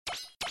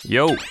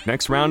Yo,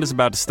 next round is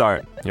about to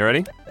start. You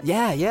ready?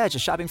 Yeah,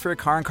 just shopping for a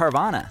car in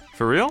Carvana.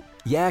 For real?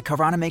 Yeah,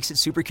 Carvana makes it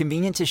super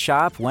convenient to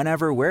shop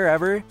whenever,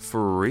 wherever.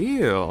 For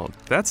real?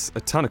 That's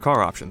a ton of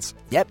car options.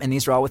 Yep, and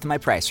these are all within my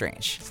price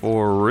range.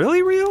 For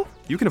really real?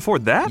 You can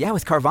afford that? Yeah,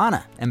 with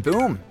Carvana. And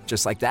boom,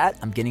 just like that,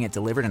 I'm getting it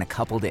delivered in a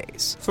couple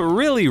days. For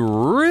really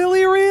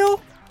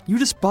real? You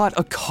just bought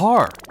a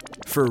car.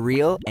 For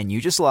real, and you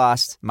just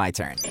lost my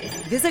turn.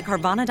 Visit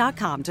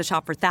Carvana.com to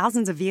shop for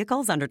thousands of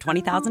vehicles under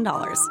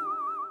 $20,000.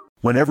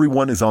 When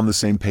everyone is on the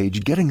same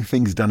page, getting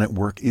things done at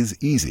work is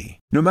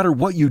easy. No matter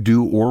what you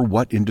do or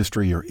what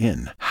industry you're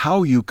in,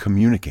 how you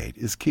communicate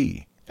is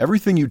key.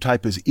 Everything you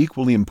type is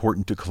equally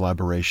important to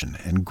collaboration,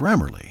 and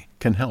Grammarly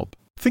can help.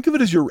 Think of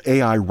it as your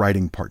AI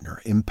writing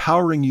partner,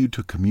 empowering you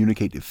to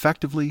communicate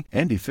effectively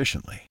and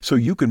efficiently, so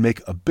you can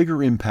make a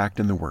bigger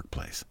impact in the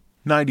workplace.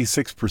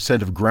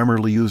 96% of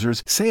Grammarly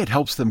users say it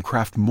helps them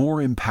craft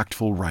more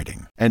impactful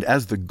writing. And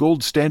as the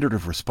gold standard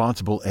of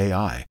responsible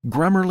AI,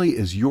 Grammarly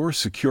is your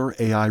secure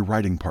AI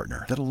writing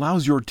partner that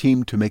allows your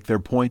team to make their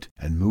point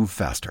and move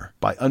faster.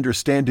 By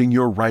understanding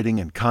your writing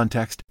and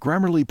context,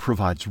 Grammarly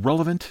provides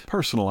relevant,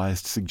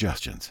 personalized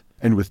suggestions.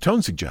 And with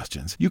tone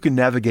suggestions, you can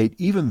navigate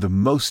even the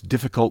most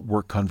difficult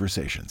work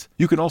conversations.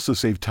 You can also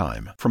save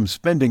time, from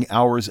spending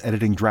hours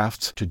editing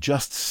drafts to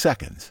just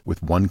seconds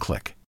with one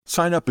click.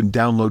 Sign up and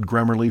download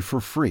Grammarly for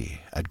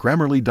free at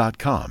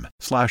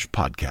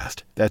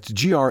Grammarly.com/podcast. That's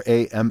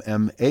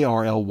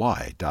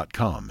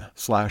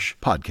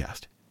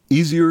GRAMMARLY.com/podcast.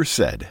 Easier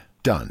said,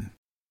 done.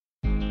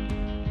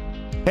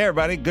 Hey,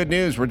 everybody. Good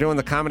news. We're doing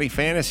the Comedy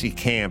Fantasy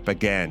Camp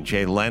again.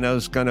 Jay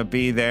Leno's going to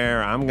be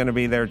there. I'm going to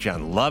be there.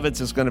 John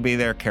Lovitz is going to be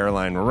there.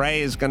 Caroline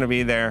Ray is going to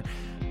be there.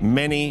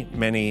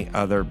 Many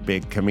other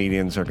big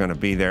comedians are going to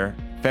be there.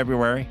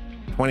 February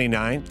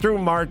 29th through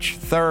March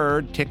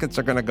 3rd. Tickets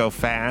are going to go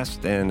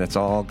fast, and it's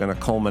all going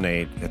to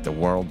culminate at the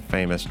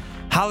world-famous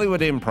Hollywood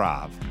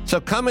Improv.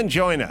 So come and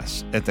join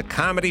us at the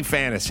Comedy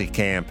Fantasy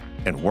Camp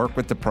and work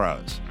with the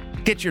pros.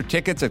 Get your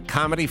tickets at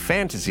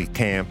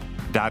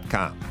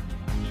comedyfantasycamp.com.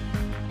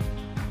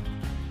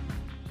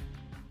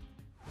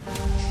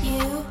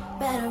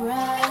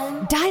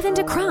 Dive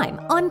into crime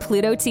on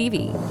Pluto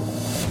TV.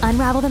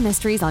 Unravel the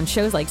mysteries on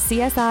shows like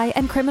CSI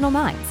and Criminal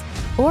Minds.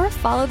 Or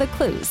follow the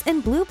clues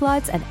in Blue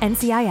Bloods and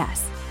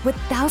NCIS. With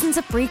thousands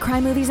of free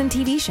crime movies and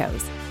TV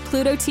shows,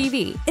 Pluto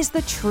TV is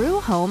the true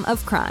home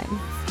of crime.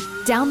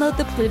 Download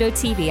the Pluto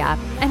TV app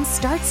and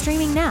start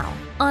streaming now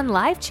on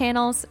live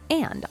channels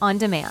and on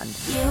demand.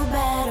 You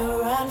better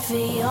run for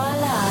your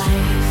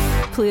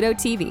life. Pluto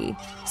TV.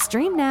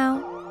 Stream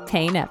now,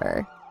 pay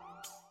never.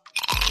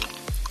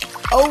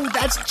 Oh,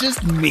 that's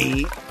just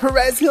me,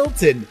 Perez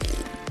Hilton.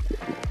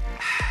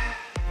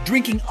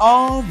 Drinking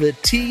all the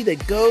tea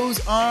that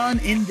goes on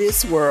in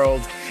this world.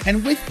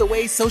 And with the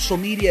way social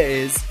media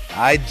is,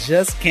 I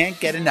just can't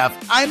get enough.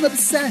 I'm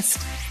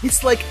obsessed.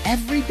 It's like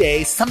every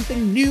day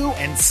something new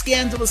and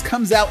scandalous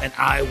comes out and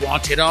I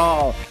want it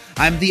all.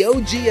 I'm the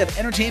OG of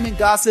entertainment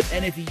gossip,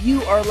 and if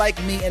you are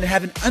like me and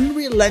have an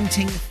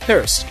unrelenting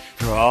thirst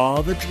for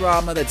all the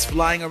drama that's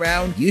flying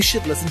around, you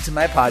should listen to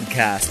my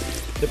podcast,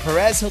 The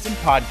Perez Hilton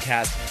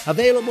Podcast,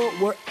 available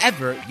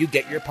wherever you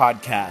get your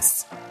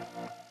podcasts.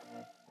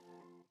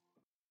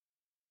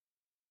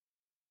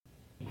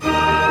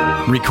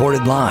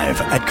 Recorded live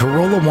at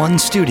Corolla One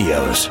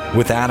Studios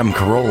with Adam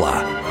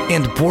Carolla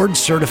and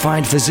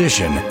board-certified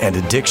physician and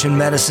addiction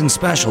medicine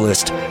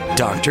specialist,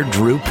 Dr.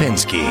 Drew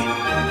Pinsky.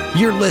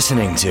 You're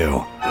listening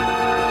to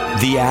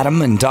The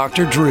Adam and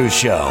Dr. Drew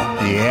Show.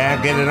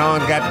 Yeah, get it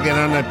on. Got to get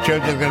on the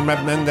children.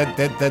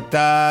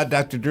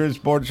 Dr. Drew's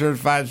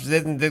board-certified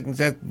physician.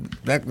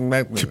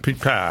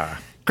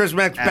 Chris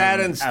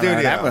McSpadden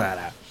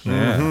studio.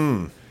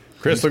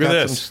 Chris, look at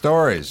this. Some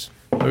stories.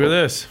 Look at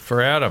this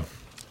for Adam.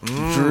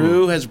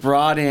 Drew has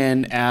brought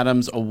in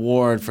Adam's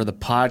award for the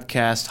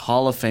Podcast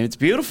Hall of Fame. It's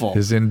beautiful.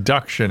 His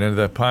induction into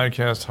the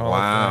Podcast Hall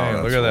of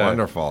Fame. Look at that.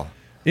 Wonderful.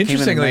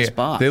 Interestingly,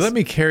 they let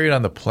me carry it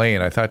on the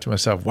plane. I thought to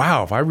myself,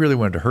 wow, if I really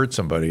wanted to hurt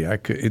somebody, I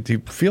could. You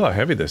feel how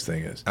heavy this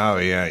thing is. Oh,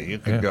 yeah. You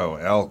could go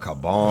El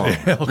Kabong.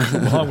 El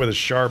Kabong with a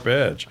sharp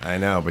edge. I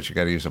know, but you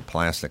got to use a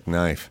plastic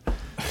knife.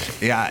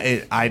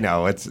 Yeah, I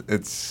know.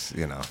 It's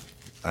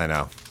I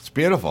know. It's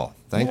beautiful.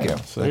 Thank you. So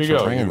Thanks there you for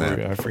go. bringing that.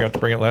 I forgot to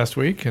bring it last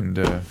week, and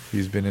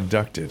he's been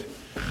inducted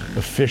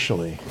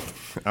officially.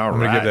 All I'm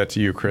going right. to give that to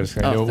you, Chris.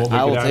 I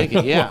will take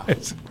it, yeah.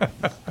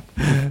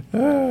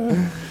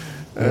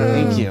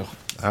 Thank you.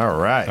 All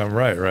right. I'm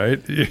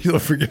right? You'll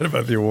forget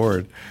about the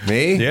award.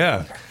 Me?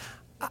 Yeah.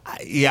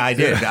 Yeah, I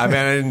did. I mean,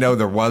 I didn't know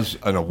there was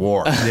an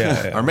award.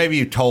 Yeah. Or maybe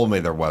you told me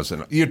there was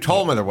an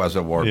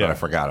award, but I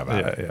forgot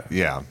about it.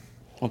 Yeah.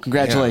 Well,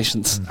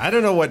 congratulations. Yeah. I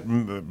don't know what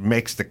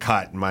makes the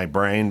cut in my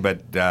brain,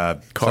 but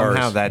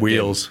somehow that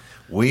wheels.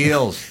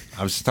 Wheels.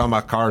 I was talking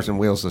about cars and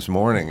wheels this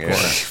morning.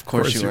 Of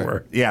course you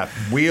were. Yeah,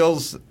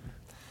 wheels.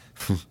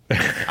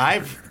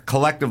 I've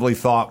collectively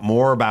thought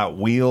more about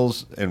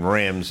wheels and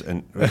rims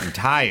and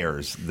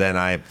tires than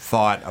I've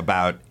thought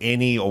about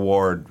any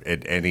award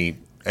at any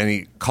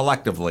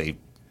collectively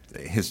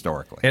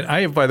historically. And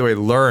I have, by the way,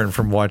 learned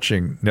from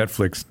watching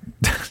Netflix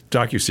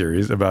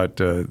docuseries about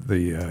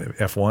the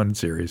F1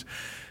 series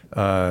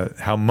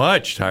how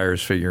much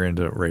tires figure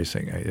into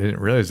racing. I didn't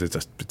realize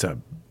it's a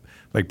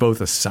like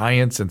both a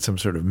science and some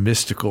sort of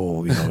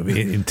mystical,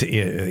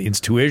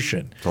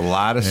 intuition. It's a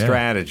lot of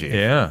strategy.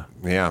 Yeah.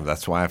 Yeah,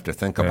 that's why I have to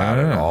think about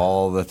it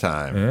all the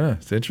time. Yeah,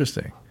 it's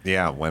interesting.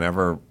 Yeah,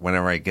 whenever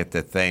I get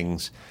to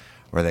things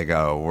where they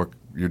go,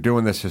 you're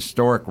doing this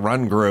historic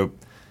run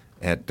group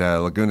at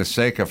Laguna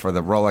Seca for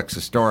the Rolex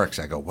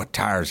Historics, I go, what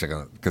tires are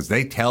going to – because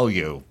they tell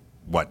you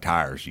what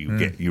tires you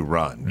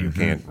run. Mm-hmm. You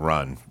can't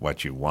run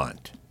what you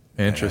want.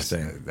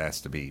 Interesting. It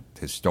has to be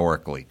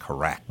historically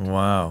correct.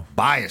 Wow.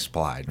 Bias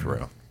applied,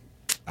 Drew.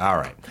 All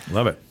right.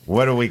 Love it.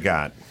 What do we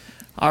got?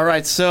 All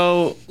right,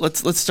 so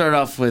let's start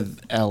off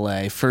with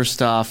L.A.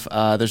 First off,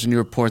 there's a new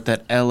report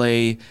that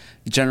L.A.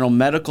 General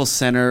Medical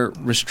Center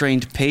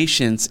restrained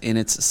patients in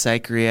its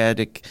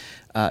psychiatric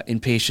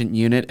inpatient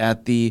unit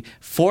at the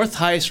fourth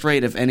highest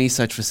rate of any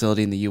such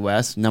facility in the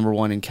U.S., number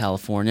one in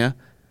California.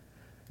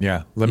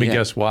 Yeah. Let me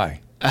guess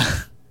why.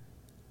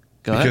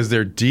 Go ahead. Because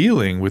they're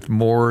dealing with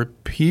more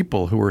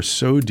people who are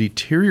so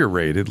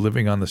deteriorated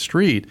living on the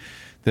street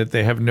that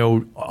they have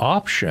no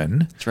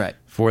option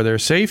for their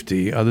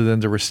safety other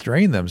than to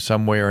restrain them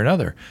some way or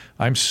another.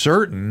 I'm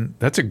certain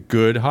that's a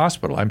good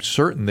hospital. I'm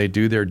certain they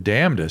do their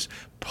damnedest.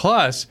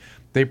 Plus,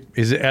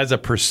 is it as a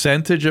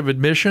percentage of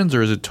admissions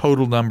or is it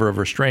total number of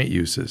restraint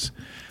uses?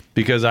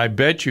 Because I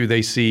bet you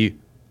they see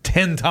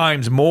 10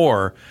 times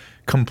more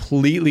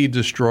completely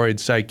destroyed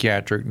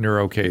psychiatric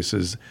neuro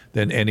cases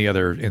than any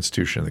other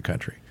institution in the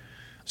country.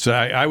 So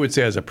I would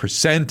say as a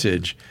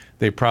percentage,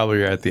 they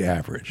probably are at the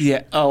average.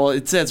 Yeah. Oh, well,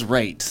 it says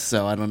rate,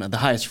 so I don't know. The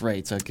highest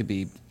rate, so it could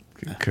be.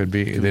 Could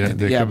be. It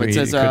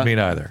could mean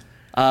either.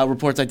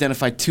 Reports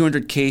identified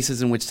 200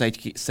 cases in which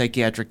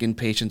psychiatric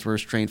inpatients were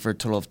restrained for a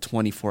total of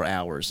 24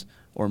 hours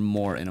or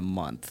more in a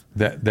month.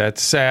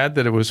 That's sad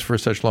that it was for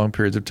such long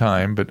periods of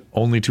time, but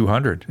only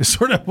 200 is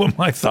sort of what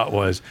my thought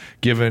was,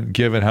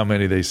 given how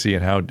many they see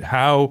and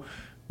how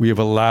we have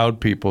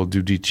allowed people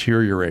to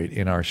deteriorate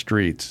in our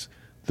streets.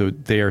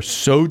 They are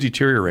so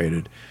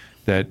deteriorated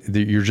that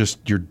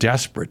you're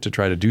desperate to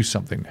try to do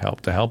something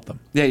to help them.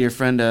 Yeah, your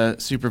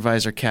friend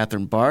Supervisor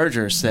Catherine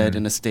Barger said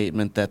in a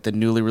statement that the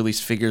newly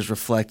released figures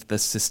reflect the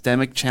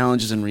systemic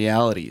challenges and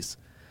realities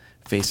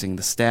facing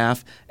the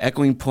staff,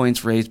 echoing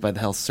points raised by the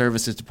Health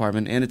Services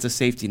Department, and it's a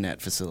safety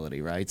net facility,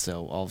 right?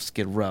 So all of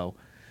Skid Row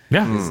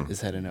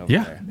is heading over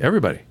there. Yeah,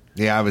 everybody.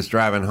 Yeah, I was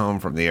driving home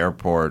from the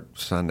airport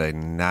Sunday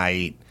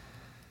night,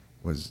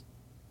 was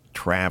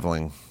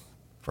traveling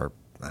for,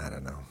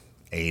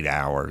 8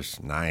 hours,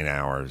 9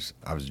 hours.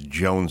 I was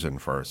jonesing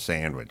for a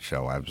sandwich,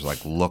 so I was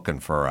like looking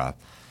for a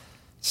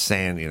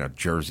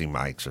Jersey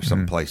Mike's or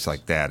some place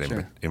like that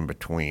in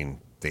between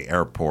the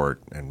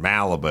airport and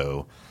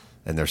Malibu.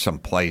 And there's some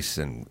place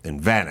in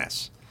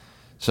Venice.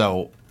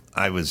 So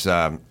I was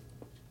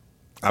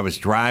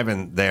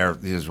driving there,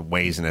 just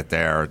wazing it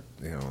there,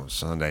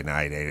 Sunday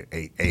night,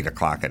 8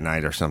 o'clock at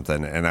night or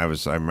something. And I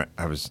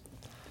was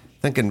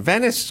thinking,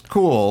 Venice,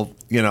 cool,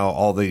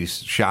 all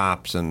these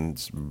shops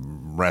and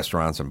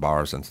restaurants and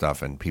bars and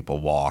stuff, and people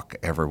walk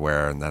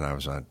everywhere. And then I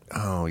was like,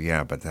 oh,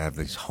 yeah, but they have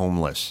this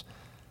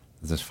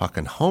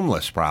fucking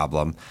homeless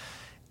problem.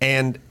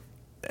 And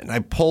I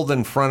pulled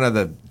in front of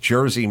the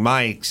Jersey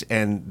Mike's,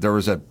 and there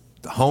was a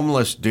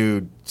homeless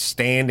dude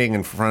standing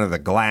in front of the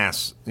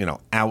glass,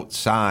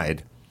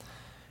 outside.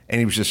 And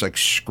he was just like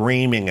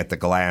screaming at the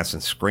glass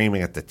and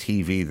screaming at the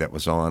TV that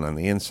was on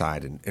the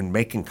inside and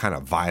making kind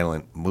of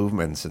violent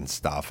movements and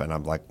stuff. And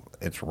I'm like,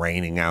 it's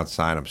raining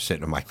outside. I'm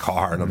sitting in my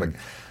car, and I'm like,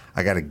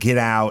 I got to get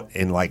out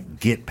and like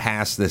get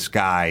past this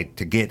guy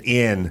to get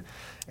in.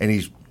 And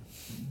he's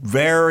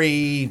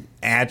very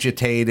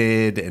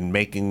agitated and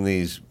making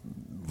these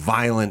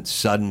violent,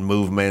 sudden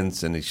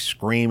movements, and he's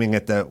screaming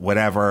at the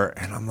whatever.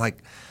 And I'm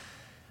like,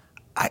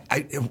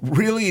 I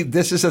really,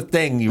 this is a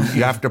thing you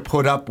have to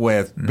put up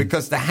with,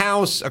 because the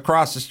house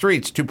across the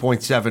street's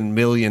 $2.7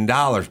 million.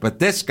 But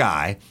this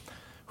guy,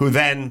 who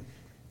then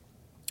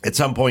at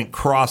some point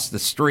crossed the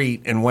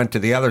street and went to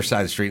the other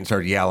side of the street and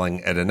started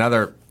yelling at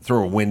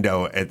through a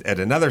window at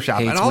another shop.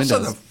 Hates and also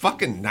windows. the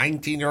fucking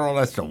 19-year-old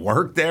has to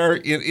work there.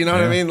 You know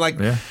what I mean? Like,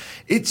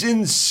 it's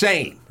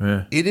insane.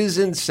 Yeah. It is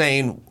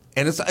insane.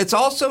 And it's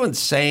also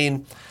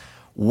insane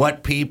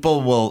what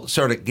people will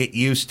sort of get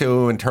used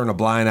to and turn a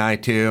blind eye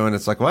to. And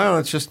it's like, well,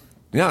 it's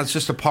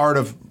just a part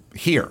of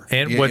here.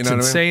 And what's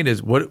insane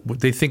is what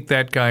they think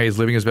that guy is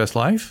living his best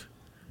life?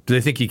 Do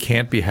they think he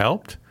can't be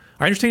helped?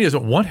 I understand he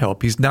doesn't want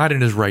help. He's not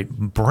in his right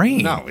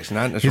brain. No, he's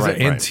not in his right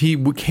brain. And he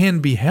can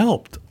be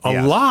helped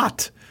a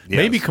lot.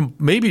 Yes.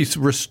 Maybe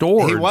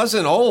restored. He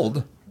wasn't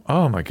old.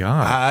 Oh, my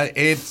God.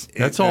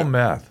 That's all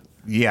math.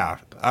 Yeah.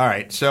 All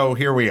right. So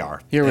here we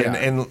are.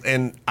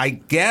 And I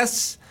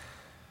guess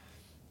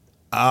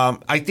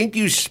I think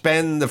you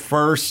spend the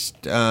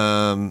first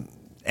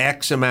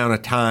X amount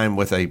of time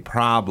with a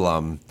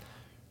problem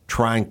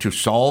trying to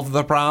solve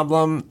the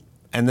problem.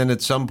 and then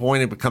at some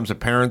point it becomes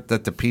apparent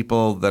that the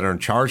people that are in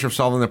charge of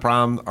solving the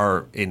problem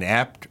are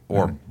inept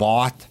or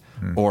bought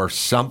or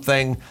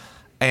something,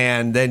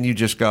 and then you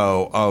just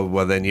go, oh,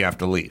 well, then you have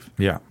to leave.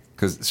 Yeah.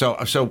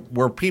 So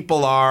where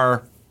people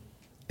are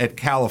at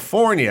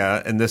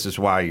California, and this is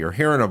why you're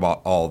hearing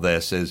about all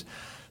this, is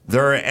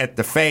they're at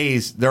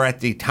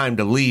the time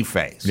to leave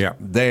phase. Yeah.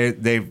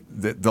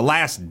 The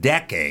last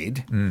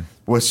decade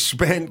was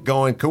spent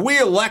going, can we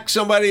elect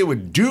somebody who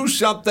would do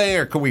something,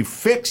 or can we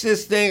fix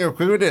this thing, or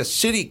can we get a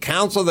city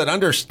council that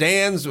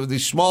understands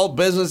these small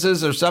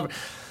businesses or something?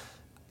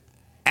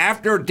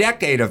 After a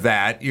decade of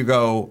that, you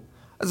go,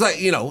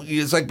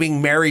 it's like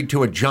being married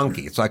to a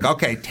junkie. It's like,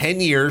 okay, 10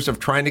 years of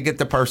trying to get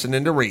the person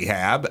into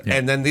rehab,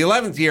 and then the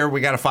 11th year, we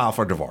got to file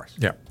for divorce.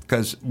 Yeah.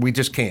 Because we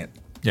just can't.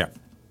 Yeah.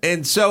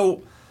 And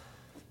so,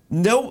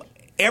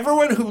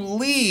 everyone who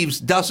leaves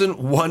doesn't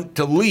want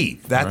to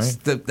leave. That's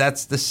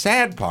the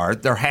sad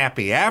part. They're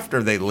happy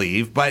after they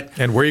leave, but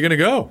and where are you going to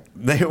go?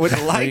 They would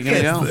like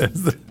it.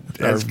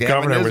 As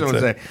Gavin Newsom would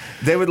say,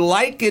 they would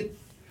like it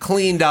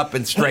cleaned up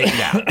and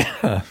straightened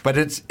out, but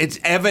it's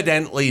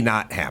evidently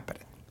not happening.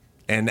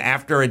 And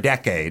after a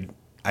decade,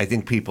 I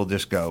think people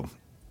just go,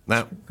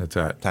 no, that's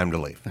it. Time to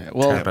leave. Right,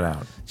 well, tap it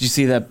out. Did you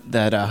see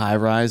that high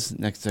rise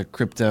next to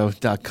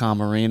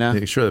Crypto.com Arena?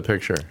 You show the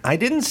picture. I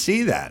didn't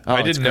see that.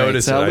 I didn't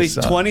notice so it. At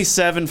least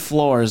 27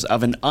 floors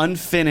of an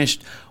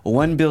unfinished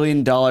 $1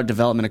 billion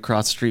development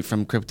across the street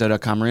from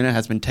Crypto.com Arena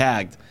has been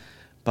tagged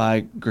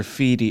by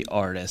graffiti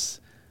artists.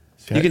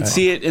 You can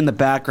see it in the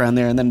background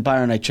there, and then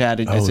Byron, I sent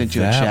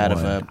you a chat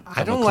of a.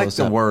 I don't like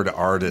the word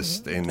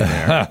artist in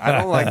there. I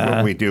don't like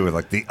what we do with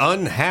like the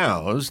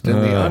unhoused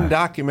and the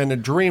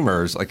undocumented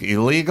dreamers, like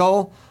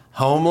illegal,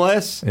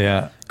 homeless,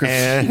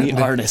 graffiti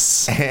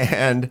artists,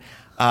 and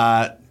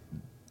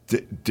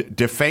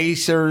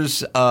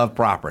defacers of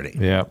property.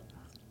 Yeah,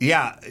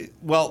 yeah.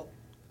 Well,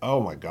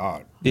 oh my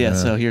God. Yeah.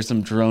 So here's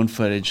some drone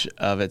footage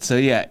of it. So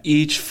yeah,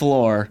 each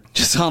floor,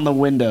 just on the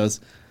windows.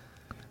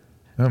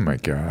 Oh, my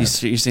God.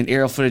 You're seeing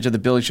aerial footage of the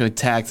building showing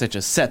tags such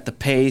as set the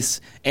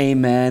pace,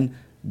 amen,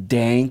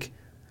 dank.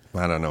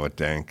 I don't know what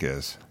dank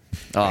is.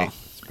 Oh.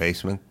 It's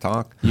basement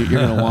talk? You're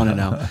going to want to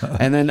know.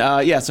 And then,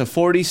 so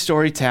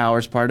 40-story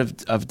towers, part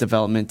of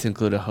development to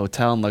include a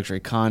hotel and luxury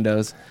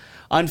condos.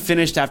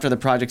 Unfinished after the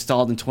project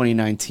stalled in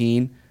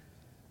 2019.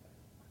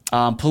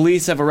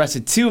 Police have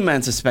arrested 2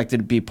 men suspected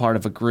to be part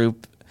of a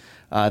group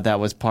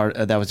that was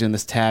doing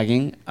this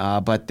tagging,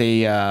 but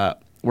they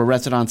were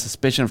arrested on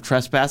suspicion of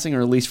trespassing and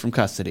released from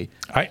custody.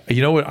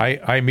 You know what?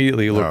 I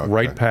immediately look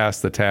right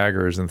past the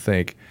taggers and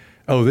think,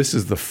 oh, this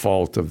is the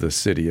fault of the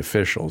city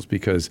officials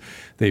because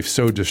they've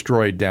so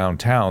destroyed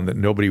downtown that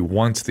nobody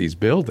wants these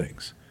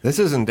buildings. This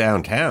isn't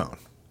downtown.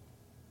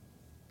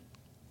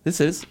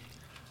 This is.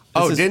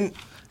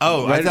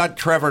 I thought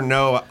Trevor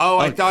Noah.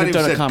 I thought he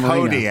was at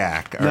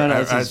Kodiak.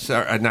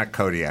 Not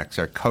Kodiak,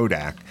 sorry,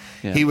 Kodak.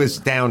 Yeah. He was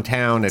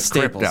downtown at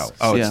Staples. Crypto.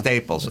 Oh, at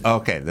Staples.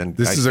 Okay, then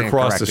this is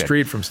across the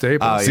street from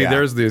Staples. See,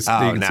 there's this.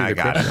 Oh, now I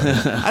got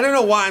it. I don't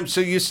know why I'm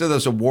so used to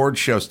those award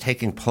shows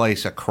taking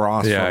place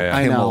across from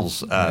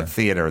Himmel's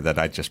theater that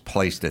I just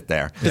placed it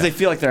there. Because they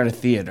feel like they're at a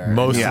theater.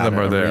 Most of them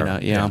are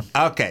there. Yeah.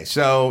 Okay,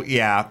 so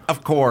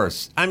of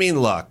course. I mean,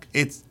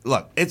 it's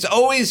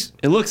always.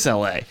 It looks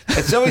L.A.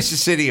 It's always the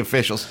city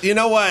officials. You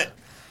know what?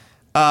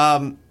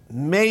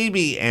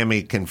 Maybe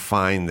Emmy can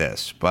find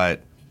this,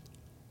 but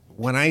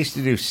when I used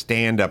to do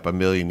stand-up a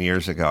million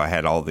years ago, I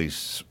had all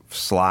these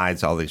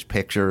slides, all these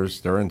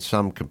pictures. They're in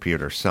some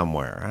computer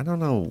somewhere. I don't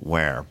know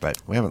where,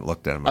 but we haven't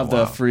looked at them in a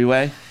while. Of the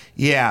freeway?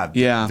 Yeah.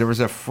 There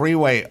was a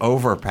freeway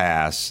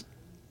overpass.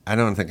 I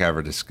don't think I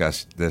ever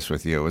discussed this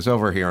with you. It was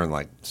over here in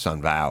like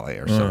Sun Valley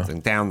or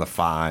something, down the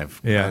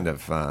 5, kind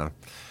of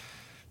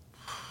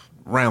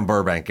around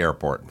Burbank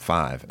Airport and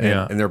 5.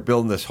 And they're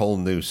building this whole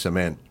new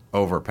cement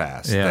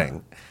overpass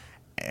thing,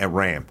 a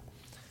ramp.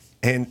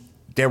 And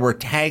they were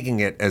tagging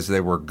it as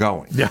they were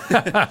going.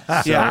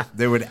 So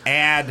they would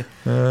add,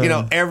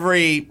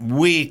 every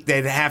week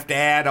they'd have to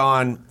add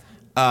on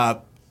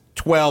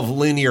 12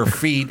 linear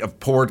feet of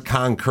poured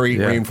concrete,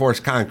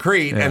 reinforced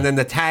concrete, and then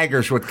the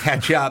taggers would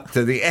catch up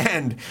to the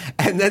end,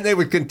 and then they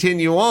would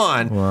continue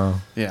on. Wow.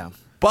 Yeah.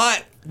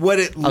 But what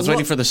I was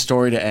waiting for the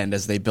story to end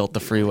as they built the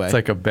freeway. It's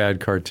like a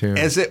bad cartoon.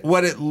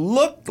 What it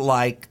looked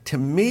like to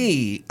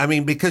me, I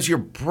mean, because your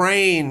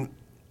brain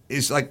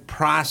is like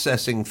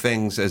processing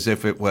things as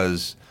if it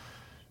was,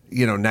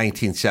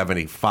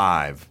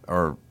 1975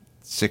 or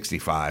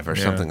 65 or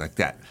something like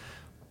that.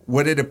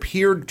 What it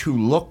appeared to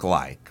look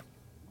like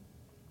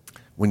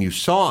when you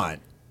saw it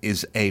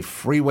is a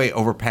freeway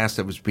overpass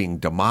that was being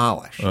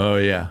demolished. Oh,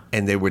 yeah.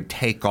 And they would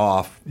take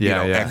off,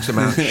 X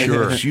amount.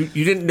 Sure. You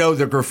didn't know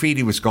the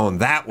graffiti was going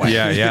that way.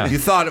 Yeah. You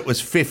thought it was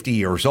 50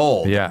 years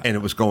old. Yeah. And it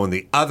was going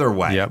the other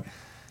way. Yep.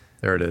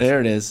 There it is. There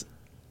it is.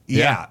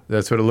 Yeah.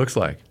 That's what it looks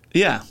like.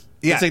 Yeah.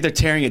 Yeah. It's like they're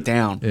tearing it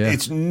down. Yeah.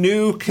 It's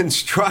new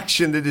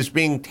construction that is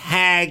being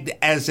tagged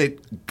as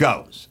it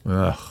goes.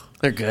 Ugh.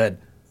 They're good.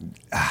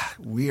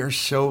 We are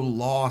so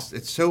lost.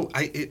 It's so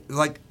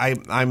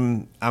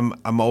I'm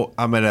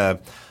at a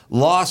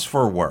loss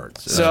for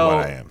words. Is what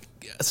I am.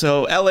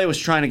 So LA was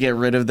trying to get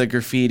rid of the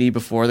graffiti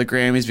before the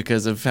Grammys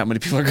because of how many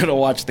people are going to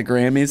watch the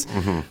Grammys.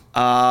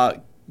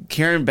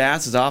 Karen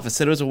Bass's office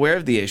said it was aware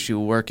of the issue,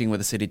 working with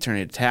the city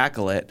attorney to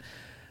tackle it.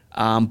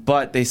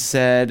 But they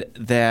said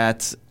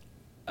that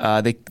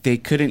they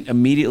couldn't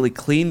immediately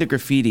clean the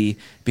graffiti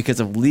because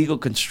of legal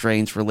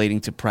constraints relating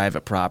to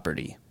private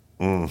property.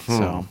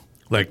 So,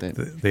 like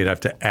they'd have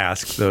to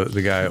ask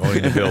the guy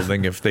owning the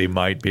building if they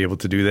might be able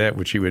to do that,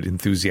 which he would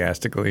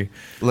enthusiastically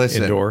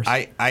endorse.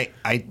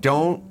 I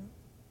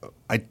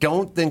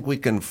don't think we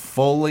can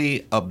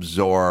fully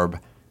absorb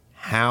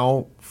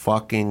how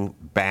fucking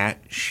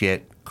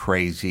batshit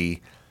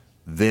crazy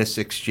this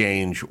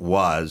exchange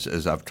was.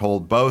 As I've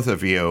told both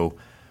of you,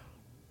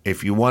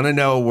 if you want to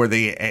know where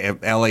the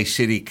LA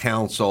City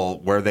Council,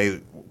 where they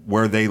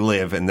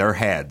live in their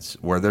heads,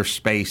 where their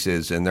space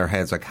is in their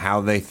heads, like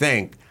how they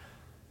think,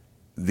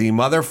 the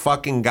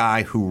motherfucking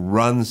guy who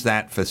runs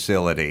that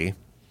facility,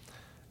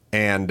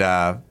 and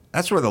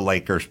that's where the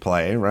Lakers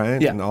play,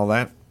 right? Yeah. And all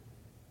that.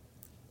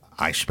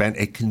 I spent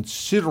a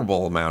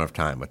considerable amount of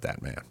time with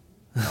that man.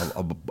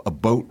 A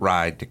boat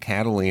ride to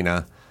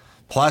Catalina,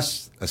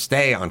 plus a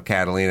stay on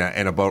Catalina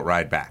and a boat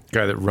ride back.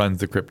 Guy that runs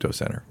the crypto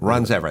center.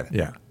 Runs everything.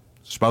 Yeah.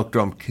 Spoke to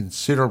him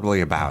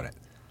considerably about it.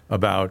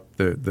 About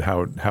the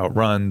how it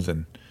runs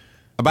and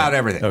about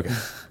everything. Okay.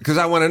 Because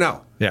I want to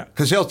know. Yeah.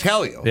 Because he'll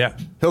tell you. Yeah.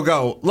 He'll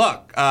go,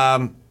 look,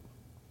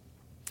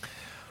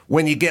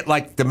 when you get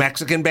like the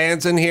Mexican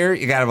bands in here,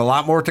 you got to have a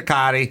lot more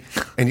Tecate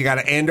and you got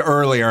to end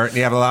earlier and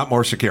you have a lot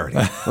more security.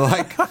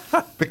 Like,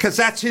 because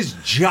that's his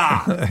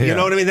job. You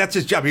know what I mean? That's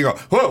his job. You go,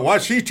 whoa,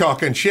 why's he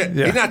talking shit?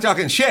 Yeah. He's not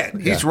talking shit.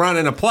 He's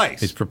running a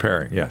place. He's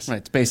preparing, yes. Right,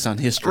 it's based on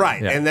history.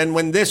 Right. And then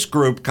when this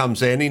group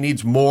comes in, he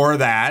needs more of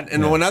that.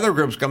 And when other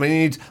groups come in, he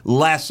needs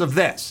less of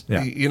this.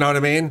 Yeah. You know what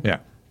I mean? Yeah.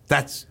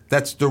 That's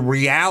the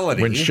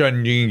reality. When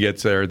Shun Ying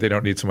gets there, they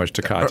don't need so much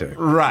Tecate.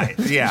 Right,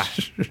 yeah.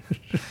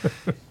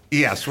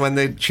 Yes, when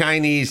the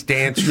Chinese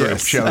dance group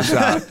shows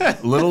up, a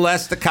little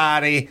less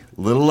Tecate, a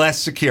little less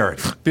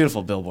security.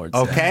 Beautiful billboards.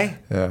 Okay?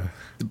 Yeah.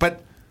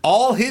 But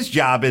all his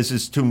job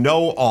is to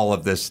know all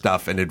of this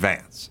stuff in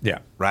advance. Yeah.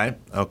 Right?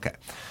 Okay.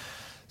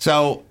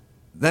 So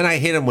then I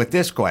hit him with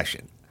this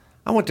question.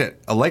 I went to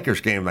a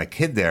Lakers game with my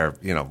kid there,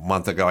 a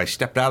month ago. I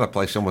stepped out of the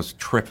place, almost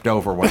tripped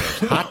over one of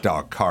those hot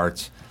dog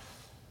carts.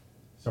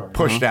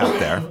 Pushed out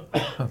there.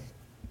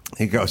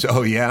 He goes,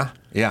 oh, yeah?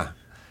 Yeah.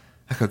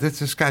 I go,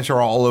 these guys are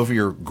all over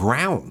your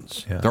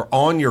grounds. Yeah. They're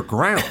on your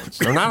grounds.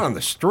 They're not on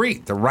the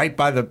street. They're right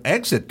by the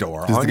exit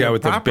door. This is the guy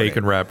with property. the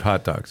bacon-wrapped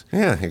hot dogs.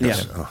 Yeah. He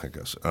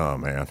goes, oh,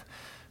 man.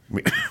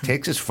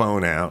 Takes his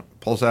phone out,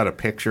 pulls out a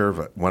picture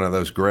of one of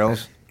those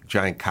grills,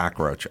 giant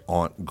cockroach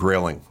on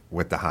grilling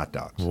with the hot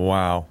dogs.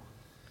 Wow.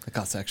 That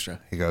costs extra.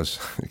 He goes,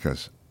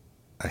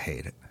 I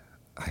hate it.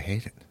 I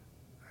hate it.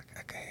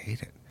 I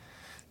hate it.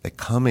 They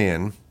come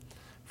in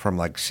from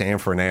like San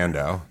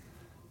Fernando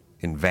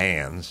in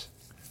vans.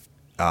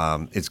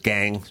 It's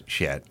gang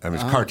shit. I mean,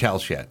 it's cartel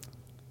shit.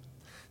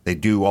 They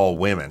do all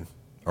women,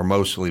 or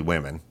mostly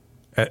women.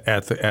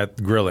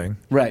 At grilling.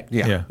 Right.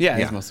 Yeah.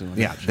 It's mostly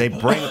women. Yeah.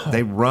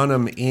 They run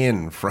them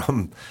in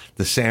from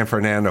the San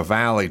Fernando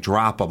Valley,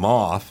 drop them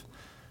off,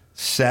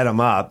 set them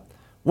up.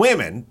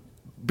 Women.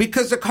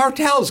 Because the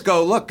cartels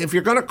go, look, if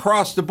you're going to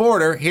cross the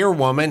border, here,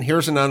 woman,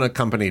 here's an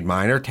unaccompanied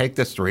minor, take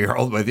this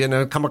 3-year-old with you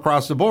and come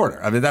across the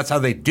border. I mean, that's how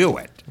they do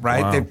it,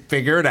 right? Wow. They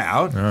figure it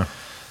out. Yeah.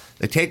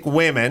 They take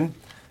women,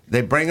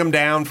 they bring them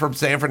down from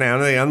San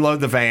Fernando, they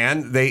unload the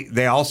van,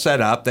 they all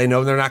set up, they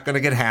know they're not going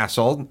to get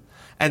hassled,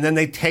 and then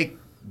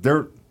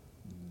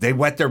they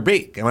wet their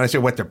beak. And when I say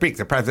wet their beak,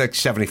 they're probably like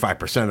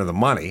 75% of the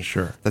money.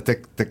 Sure. That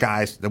the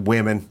guys, the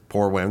women,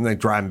 poor women, they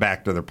drive them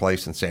back to their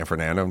place in San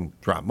Fernando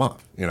and drop them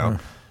off,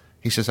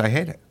 He says, I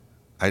hate it.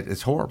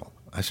 It's horrible.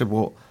 I said,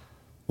 well,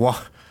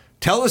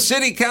 tell the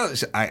city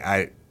council.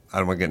 I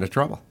don't want to get into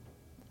trouble.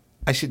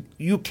 I said,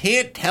 you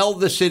can't tell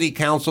the city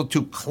council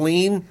to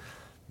clean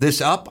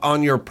this up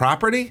on your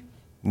property?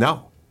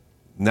 No,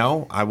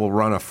 I will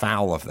run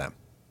afoul of them.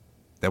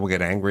 They will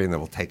get angry and they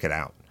will take it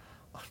out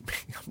on me.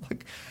 I'm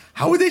like,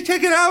 how would they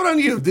take it out on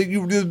you?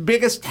 You're the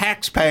biggest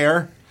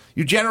taxpayer.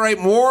 You generate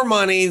more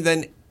money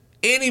than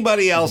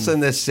anybody else in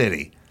this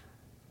city.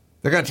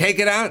 They're going to take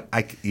it out?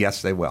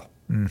 Yes, they will.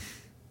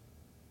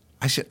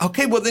 I said,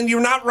 okay, well, then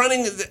you're not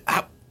running.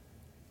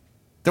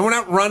 Then we're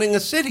not running a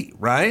city,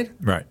 right?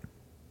 Right.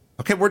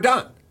 Okay, we're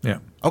done. Yeah.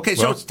 Okay,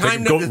 so it's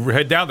time to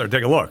head down there,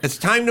 take a look. It's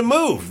time to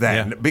move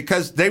then,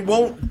 because they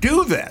won't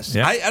do this.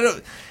 Yeah. I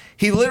don't.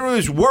 He literally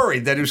was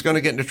worried that he was going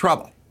to get into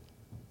trouble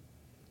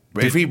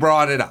if he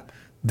brought it up.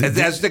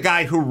 As the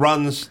guy who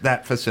runs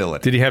that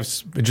facility. Did he have,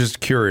 just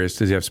curious,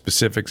 does he have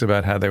specifics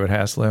about how they would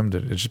hassle him?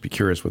 I'd just be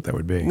curious what that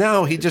would be.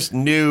 No, he just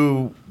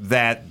knew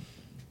that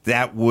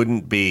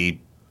wouldn't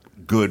be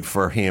good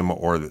for him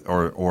or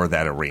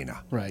that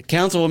arena. Right.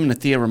 Councilwoman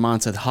Athea Ramon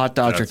said hot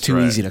dogs are too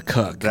easy to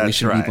cook. We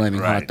shouldn't be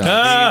blaming hot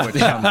dogs. He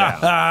would come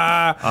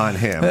down on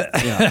him.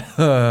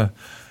 Yeah.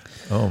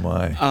 Oh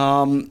my.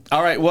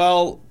 All right.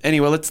 Well,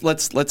 anyway,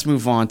 let's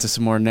move on to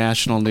some more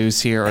national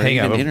news here. Or Hang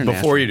even on, international.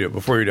 before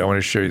you do, I want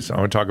to show you. I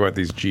want to talk about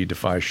these G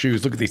Defy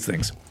shoes. Look at these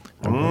things.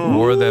 I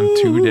wore them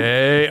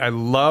today. I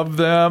love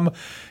them.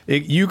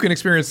 You can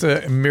experience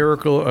the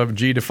miracle of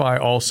G Defy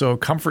also.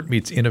 Comfort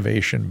meets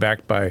innovation,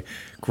 backed by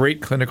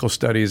great clinical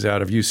studies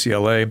out of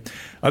UCLA.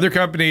 Other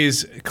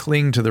companies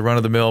cling to the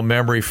run-of-the-mill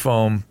memory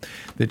foam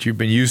that you've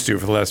been used to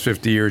for the last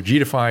 50 years. G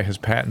Defy has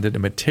patented a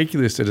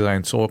meticulously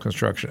designed sole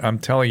construction. I'm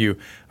telling you,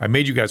 I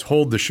made you guys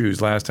hold the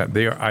shoes last time.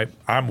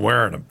 I'm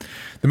wearing them.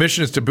 The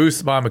mission is to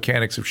boost the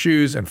biomechanics of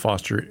shoes and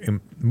foster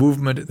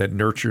movement that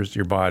nurtures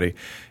your body.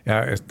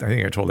 I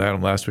think I told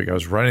Adam last week, I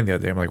was running the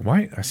other day. I'm like,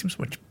 why am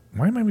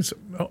I so,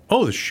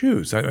 the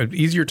shoes. I have an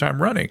easier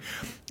time running.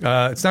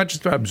 It's not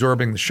just about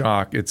absorbing the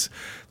shock. It's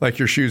like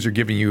your shoes are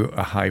giving you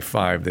a high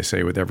five, they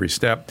say, with every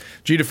step.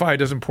 G Defy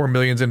doesn't pour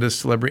millions into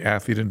celebrity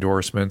athlete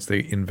endorsements.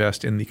 They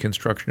invest in the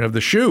construction of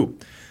the shoe.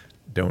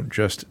 Don't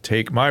just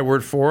take my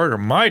word for it or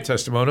my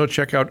testimonial.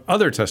 Check out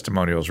other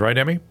testimonials. Right,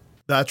 Emmy?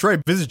 That's right.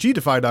 Visit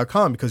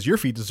gdefy.com because your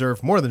feet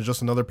deserve more than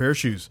just another pair of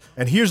shoes.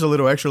 And here's a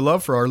little extra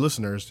love for our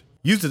listeners.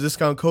 Use the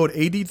discount code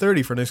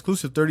AD30 for an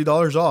exclusive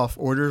 $30 off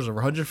orders of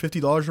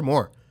 $150 or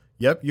more.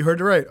 Yep, you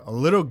heard it right. A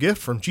little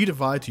gift from G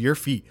Defy to your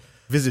feet.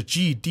 Visit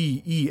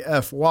gdefy.com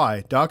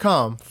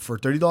for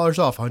 $30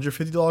 off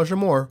 $150 or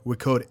more with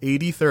code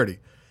AD30.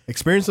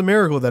 Experience the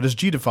miracle that is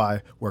G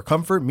Defy, where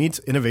comfort meets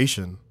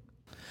innovation.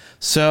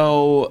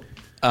 So,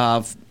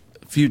 a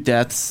few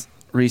deaths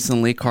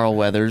recently. Carl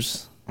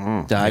Weathers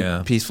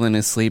died peacefully in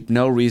his sleep.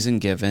 No reason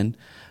given.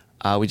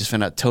 We just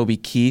found out Toby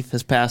Keith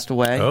has passed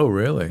away. Oh,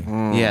 really?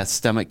 Yeah,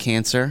 stomach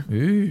cancer.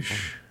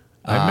 Eesh.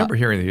 I remember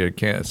hearing that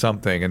he had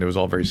something, and it was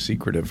all very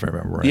secretive, if I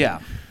remember right. Yeah.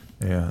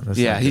 Yeah, that's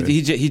yeah. not good.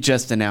 He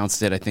just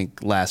announced it, I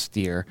think, last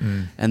year.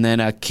 And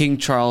then King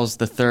Charles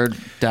III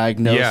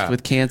diagnosed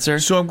with cancer.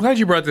 So I'm glad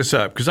you brought this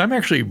up because I'm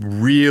actually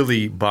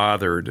really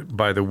bothered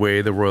by the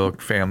way the royal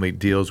family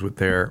deals with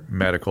their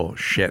medical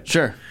shit.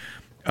 Sure.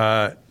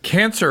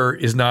 Cancer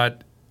is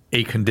not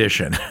a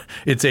condition.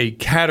 It's a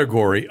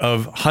category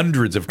of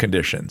hundreds of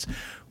conditions.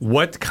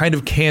 What kind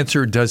of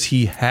cancer does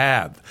he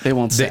have? They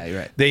won't say,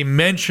 right? They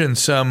mention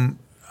some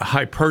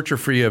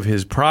hypertrophy of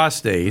his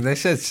prostate. They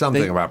said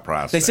something about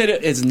prostate. They said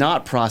it's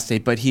not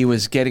prostate, but he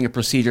was getting a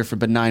procedure for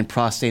benign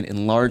prostate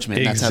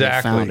enliterate. That's how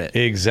they found it.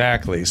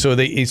 Exactly. So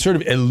they sort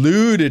of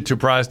alluded to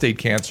prostate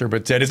cancer,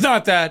 but said it's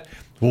not that.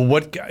 Well,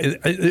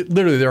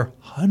 literally, there are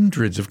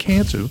hundreds of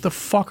cancers. What the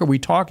fuck are we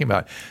talking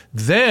about?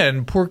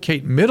 Then poor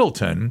Kate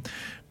Middleton,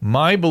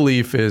 my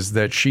belief is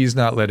that she's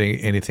not letting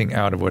anything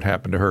out of what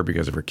happened to her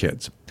because of her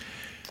kids.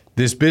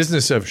 This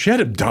business of she had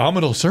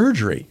abdominal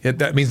surgery,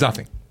 that means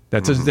nothing.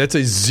 That's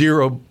a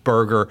zero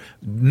burger.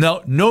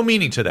 No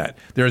meaning to that.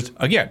 There's,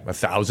 again,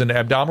 1,000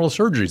 abdominal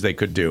surgeries they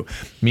could do.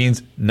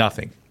 Means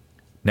nothing.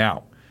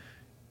 Now,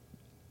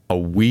 a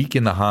week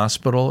in the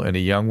hospital and a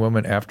young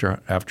woman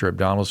after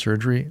abdominal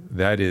surgery,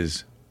 that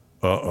is,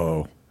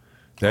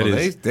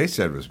 They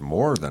said it was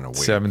more than a week.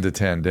 7 to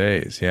 10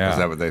 days, yeah. Is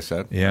that what they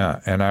said?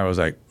 Yeah, and I was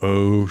like,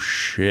 oh,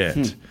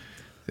 shit.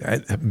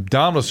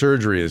 Abdominal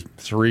surgery is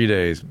 3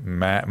 days.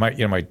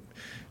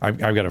 I've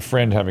got a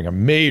friend having a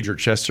major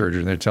chest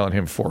surgery, and they're telling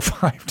him 4 or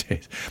 5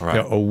 days. Right.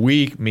 A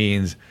week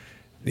means,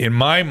 in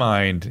my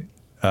mind,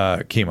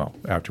 chemo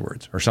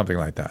afterwards or something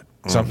like that.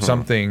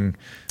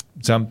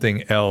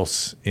 Something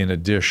else in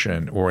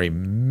addition, or a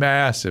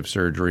massive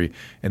surgery.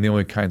 And the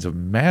only kinds of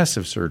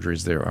massive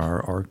surgeries there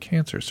are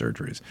cancer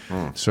surgeries.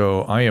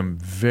 So I am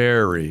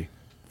very,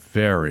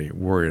 very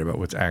worried about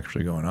what's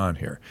actually going on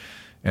here.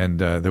 And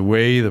the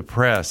way the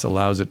press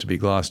allows it to be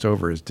glossed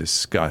over is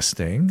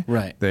disgusting.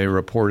 Right. They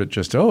report it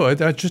just,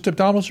 that's just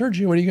abdominal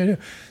surgery. What are you going to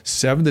do?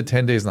 7 to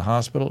 10 days in the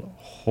hospital?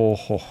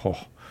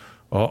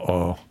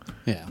 Uh-oh.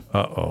 Yeah.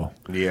 Uh-oh.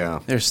 Yeah.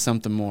 There's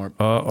something more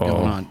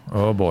going on.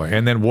 Oh, boy.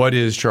 And then what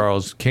is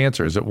Charles'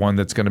 cancer? Is it one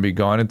that's going to be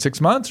gone in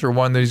 6 months or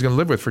one that he's going to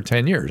live with for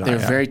 10 years? They're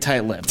very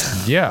tight-lipped.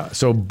 Yeah.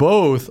 So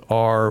both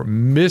are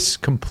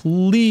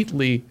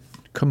completely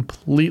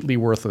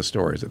worthless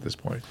stories at this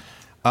point.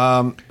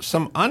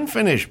 Some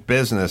unfinished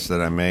business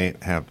that I may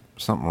have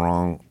some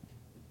wrong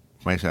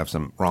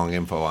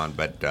info on,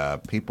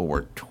 but people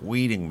were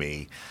tweeting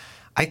me.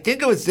 I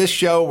think it was this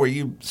show where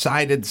you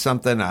cited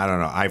something, I don't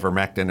know,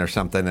 ivermectin or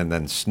something, and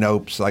then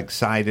Snopes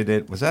cited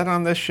it. Was that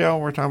on this show?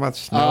 We're talking about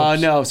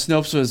Snopes? No,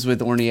 Snopes was with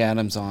Orny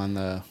Adams on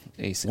the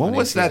AC. When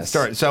was that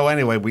start? So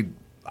anyway,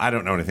 I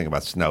don't know anything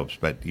about Snopes,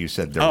 but you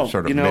said they're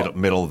sort of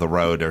middle of the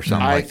road or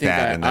something like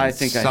that. And then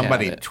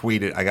somebody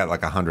tweeted, I got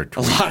like 100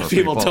 tweets. A lot of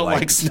people don't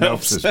like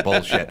Snopes. Snopes is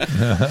bullshit.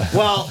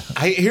 Well,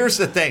 here's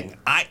the thing.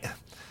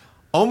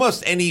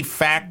 Almost any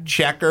fact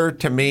checker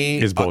to me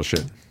is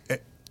bullshit.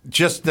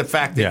 Just the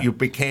fact that you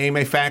became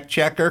a fact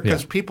checker,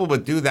 because people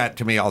would do that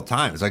to me all the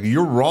time. It's like,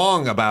 you're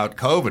wrong about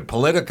COVID.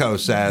 Politico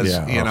says,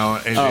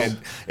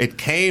 it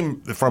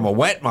came from a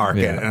wet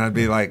market. And I'd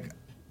be like,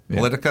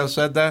 Politico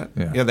said that?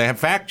 Yeah, they have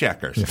fact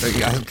checkers.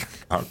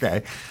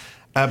 Okay.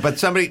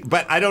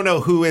 But I don't know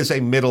who is a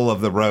middle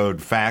of the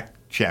road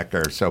fact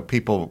checker, so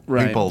people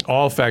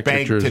all fact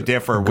beg checkers to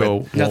differ go,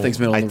 with. Nothing's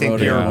middle of the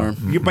road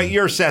anymore. But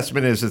your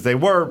assessment is they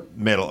were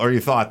middle, or you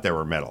thought they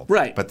were middle,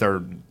 right? But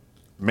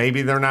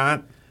maybe they're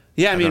not.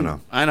 Yeah, I mean, don't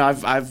know. I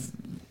know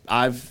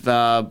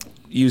I've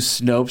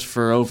used Snopes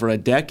for over a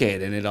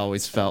decade, and it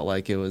always felt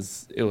like it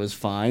was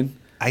fine.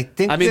 I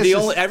think. I mean,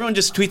 everyone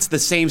just tweets the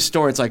same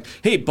story. It's like,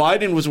 hey,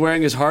 Biden was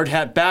wearing his hard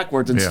hat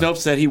backwards, and Snopes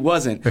said he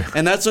wasn't,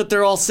 and that's what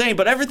they're all saying.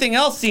 But everything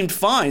else seemed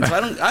fine, so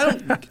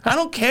I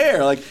don't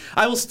care. Like,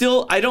 I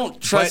don't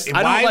trust.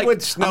 But why would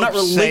Snopes I'm not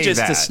religious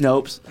say to that?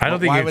 Snopes.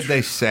 Why would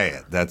they say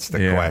it? That's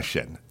the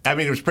question. I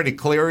mean, it was pretty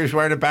clear he was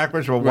wearing it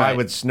backwards. Well, why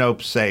would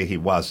Snopes say he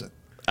wasn't?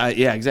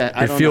 Yeah,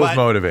 exactly. He feels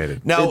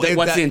motivated. No,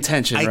 what's the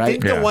intention, right? I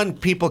think the one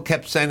people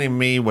kept sending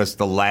me was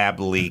the lab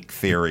leak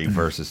theory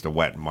versus the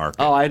wet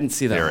market. Oh, I didn't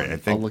see that theory. one. I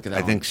think, I'll look at that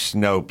I think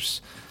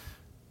Snopes,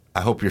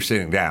 I hope you're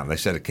sitting down. They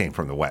said it came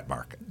from the wet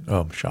market.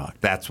 Oh, I'm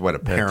shocked. That's what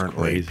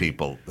apparently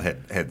people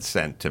had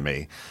sent to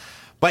me.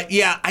 But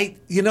yeah, I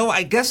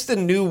guess the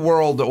New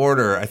World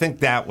Order, I think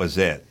that was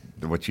it,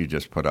 what you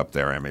just put up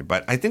there, Emmy.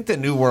 But I think the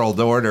New World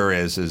Order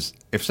is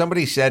if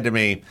somebody said to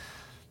me,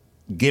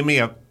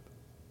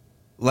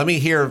 let me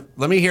hear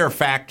a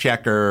fact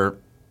checker.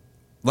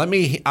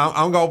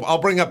 I'll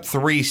bring up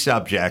 3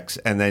 subjects,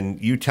 and then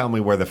you tell me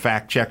where the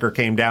fact checker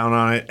came down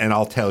on it, and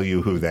I'll tell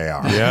you who they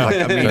are.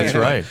 Yeah, that's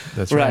right.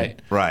 That's right.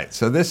 Right.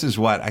 So this is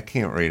what I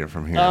can't read it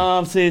from here.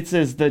 So it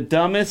says the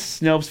dumbest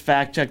Snopes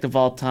fact checked of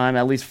all time.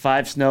 At least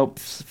 5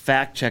 Snopes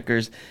fact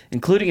checkers,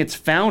 including its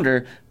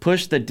founder,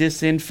 pushed the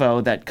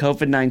disinfo that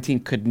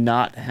COVID-19 could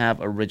not have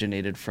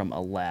originated from a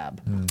lab.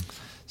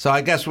 So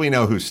I guess we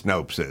know who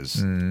Snopes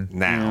is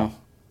now.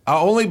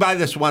 Only by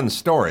this one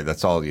story.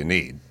 That's all you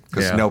need,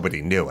 because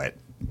nobody knew it.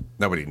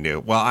 Nobody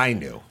knew. Well, I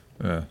knew.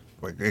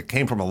 It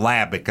came from a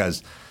lab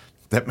because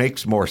that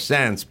makes more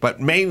sense, but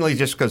mainly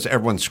just because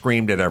everyone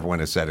screamed at everyone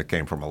and said it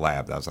came from a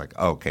lab. I was like,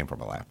 oh, it came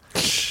from a lab.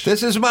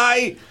 This is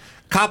my...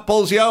 Cop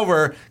pulls you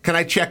over. Can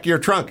I check your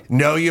trunk?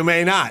 No, you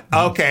may not.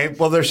 Okay,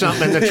 well, there's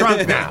something in the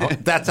trunk now.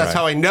 That's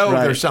how I know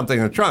there's something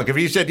in the trunk. If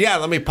you said, yeah,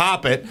 let me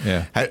pop it,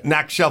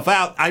 knock yourself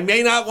out, I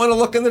may not want to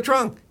look in the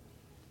trunk.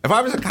 If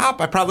I was a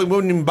cop, I probably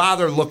wouldn't even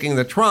bother looking in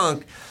the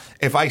trunk.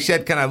 If I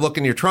said, can I look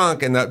in your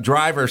trunk? And the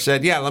driver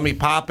said, yeah, let me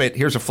pop it.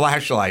 Here's a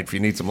flashlight if you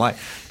need some light.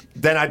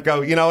 Then I'd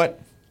go, you know what?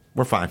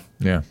 We're fine.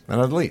 Yeah.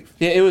 And I'd leave.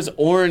 Yeah, it was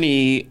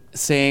Orny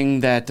saying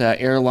that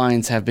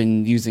airlines have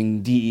been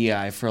using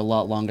DEI for a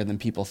lot longer than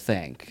people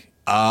think.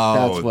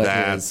 Oh, that's what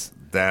his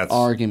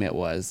argument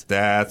was.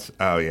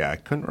 I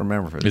couldn't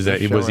remember. Is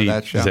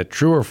that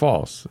true or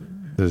false?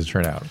 Does it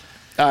turn out?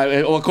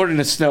 Well, according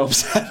to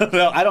Snopes,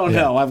 I don't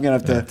know. I'm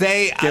going to have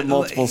to get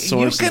multiple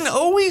sources. You can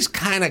always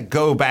kind of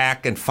go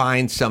back and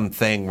find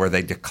something where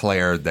they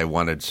declared they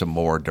wanted some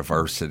more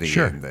diversity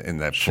in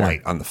the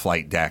flight on the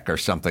flight deck or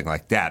something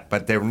like that.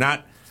 But they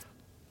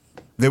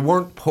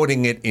weren't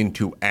putting it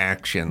into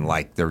action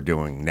like they're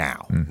doing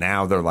now.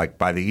 Now they're like,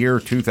 by the year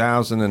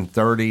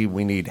 2030,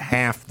 we need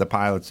half the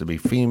pilots to be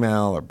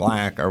female or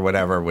black or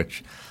whatever,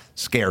 which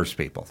scares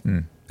people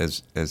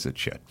as it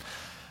should.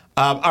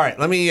 All right,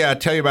 let me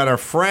tell you about our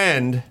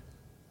friend,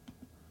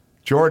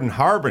 Jordan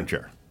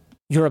Harbinger.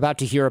 You're about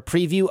to hear a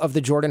preview of the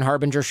Jordan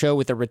Harbinger Show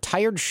with a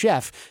retired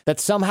chef that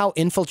somehow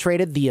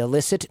infiltrated the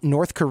illicit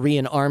North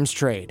Korean arms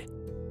trade.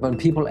 When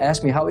people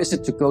ask me, how is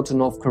it to go to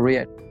North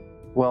Korea?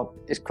 Well,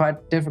 it's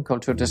quite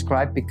difficult to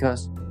describe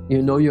because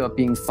you know you are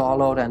being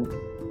followed, and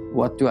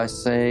what do I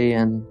say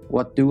and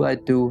what do I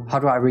do? How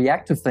do I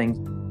react to things?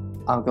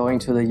 I'm going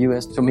to the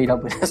US to meet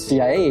up with a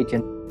CIA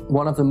agent.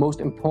 One of the most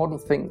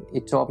important things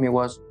he taught me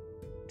was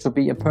to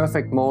be a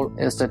perfect mole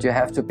is that you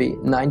have to be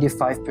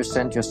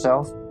 95%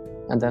 yourself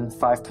and then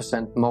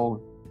 5%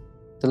 mole.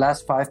 The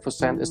last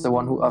 5% is the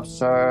one who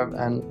observe,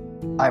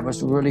 and I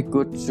was really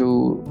good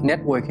to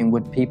networking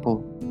with people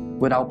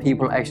without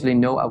people actually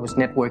know I was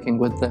networking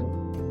with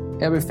them.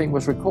 Everything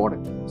was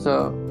recorded.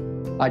 So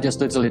I just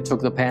literally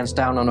took the pants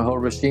down on the whole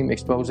regime,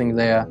 exposing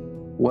their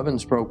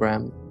weapons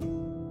program.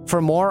 For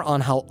more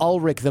on how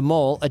Ulrich the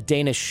Mole, a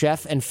Danish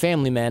chef and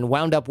family man,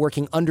 wound up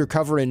working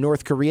undercover in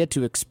North Korea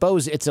to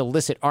expose its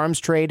illicit arms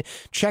trade,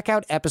 check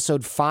out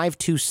episode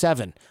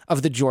 527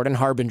 of The Jordan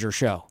Harbinger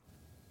Show.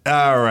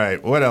 All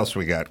right. What else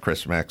we got,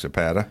 Chris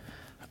Maxipata?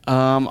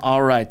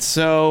 All right.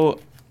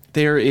 So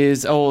there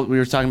is, we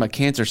were talking about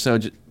cancer. So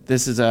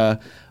this is a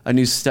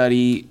new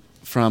study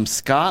from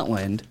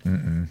Scotland.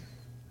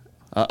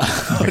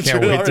 I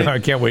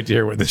can't wait to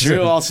hear what this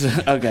Drew is. also,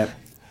 okay.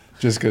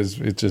 Just because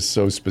it's just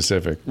so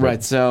specific.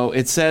 Right. So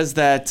it says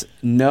that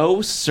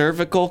no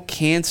cervical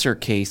cancer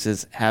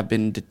cases have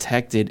been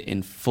detected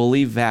in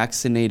fully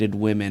vaccinated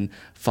women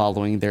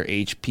following their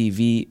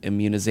HPV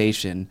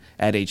immunization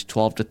at age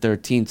 12 to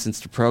 13 since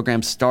the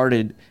program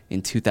started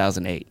in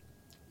 2008.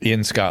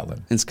 In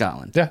Scotland. In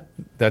Scotland. Yeah.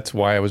 That's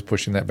why I was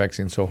pushing that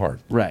vaccine so hard.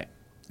 Right.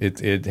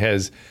 It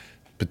has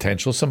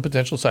some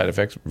potential side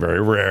effects,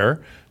 very rare,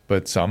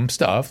 but some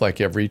stuff,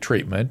 like every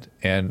treatment,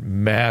 and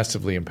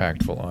massively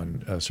impactful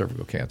on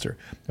cervical cancer.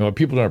 And what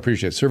people don't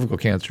appreciate, cervical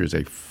cancer is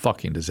a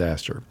fucking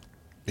disaster.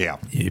 Yeah.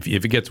 If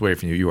it gets away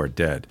from you, you are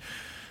dead.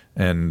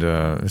 And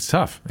it's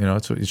tough.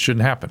 It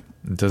shouldn't happen.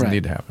 It doesn't Right.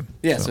 need to happen.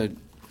 Yeah, so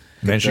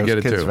men should get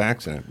it kids too.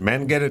 Vaccinated.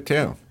 Men get it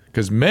too.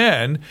 Because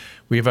men,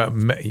 I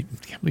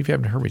can't believe you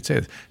haven't heard me say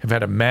this, have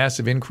had a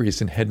massive increase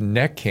in head and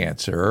neck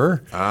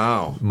cancer.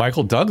 Oh.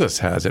 Michael Douglas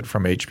has it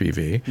from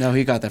HPV. No,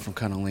 he got that from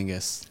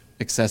cunnilingus.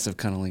 Excessive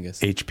cunnilingus.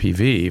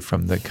 HPV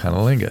from the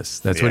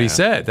cunnilingus. That's what he Yeah.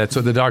 said. That's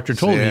what the doctor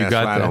told me. Yeah, You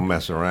got I that. don't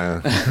mess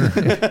around.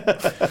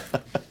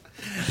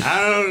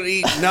 I don't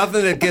eat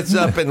nothing that gets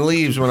up and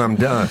leaves when I'm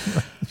done.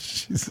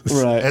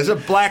 Right. As a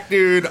black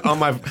dude on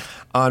my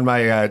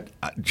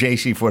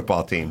JC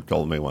football team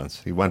told me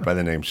once. He went by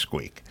the name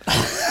Squeak.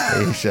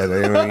 He said,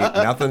 "I don't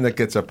eat nothing that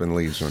gets up and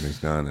leaves when he's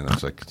done." And I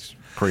was like,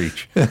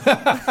 "Preach."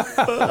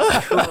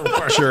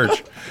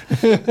 Church.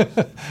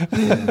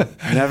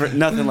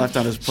 Nothing left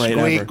on his plate.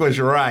 Squeak ever. was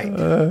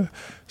right.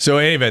 So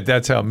in any event,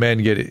 that's how men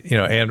get it,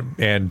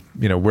 and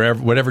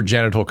whatever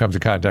genital comes in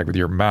contact with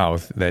your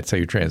mouth, that's how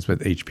you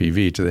transmit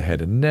HPV to the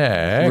head and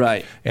neck.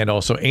 Right. And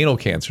also anal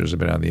cancers have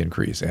been on the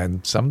increase,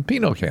 and some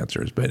penile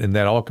cancers, and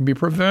that all can be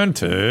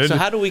prevented. So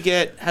how do we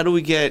get?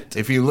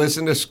 If you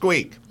listen to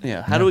Squeak.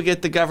 Yeah. How do we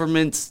get the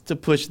governments to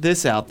push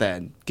this out?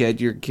 Then get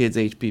your kids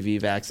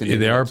HPV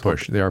vaccinated. They are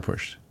pushed.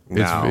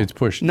 No. It's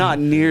pushed. Not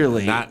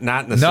nearly. Not in the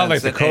Not sense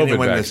like the that COVID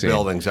anyone in this vaccine.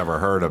 building's ever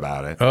heard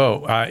about it.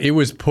 It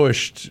was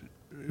pushed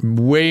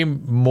way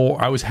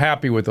more. I was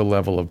happy with the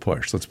level of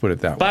push. Let's put it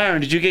that way. Byron,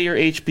 did you get your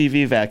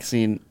HPV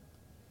vaccine?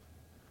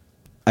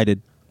 I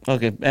did.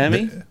 Okay,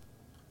 Emmy.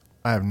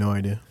 I have no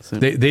idea.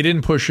 They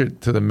didn't push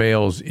it to the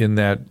males in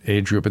that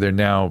age group, but they're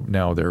now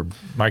they're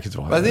my kids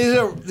will have But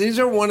it. these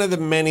are one of the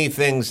many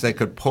things they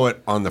could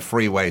put on the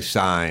freeway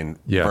sign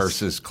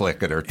versus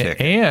click it or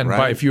ticket. And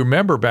right? if you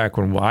remember back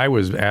when I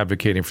was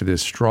advocating for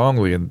this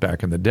strongly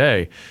back in the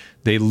day,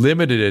 they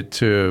limited it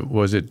to,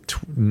 was it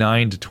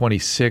 9 to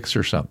 26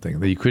 or something?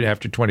 That you could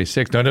after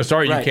 26. No,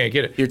 sorry, Right. you can't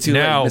get it. You're too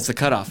now, late. It's the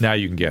cutoff. Now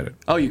you can get it.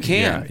 Oh, you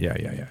can?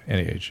 Yeah.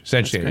 Any age.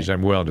 Essentially, any age.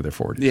 I'm well into their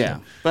 40s. Yeah,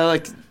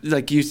 but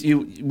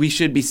we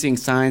should be seeing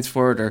signs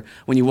for it, or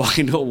when you walk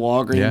into a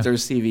Walgreens or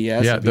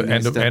CVS. Yeah, it'd be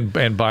nice to-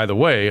 and by the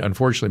way,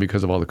 unfortunately,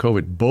 because of all the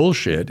COVID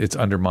bullshit, it's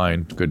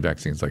undermined good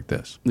vaccines like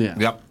this. Yeah.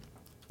 Yep.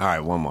 All right,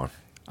 one more.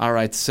 All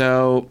right,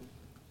 so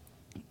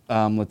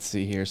let's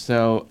see here.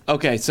 So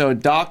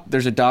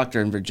there's a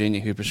doctor in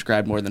Virginia who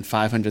prescribed more than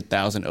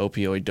 500,000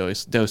 opioid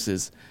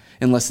doses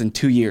in less than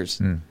 2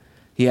 years.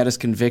 He had his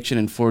conviction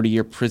and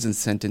 40-year prison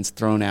sentence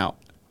thrown out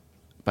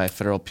by a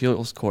federal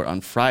appeals court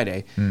on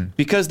Friday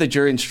because the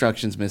jury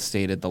instructions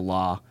misstated the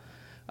law.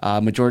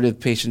 Majority of the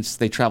patients,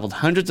 they traveled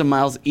hundreds of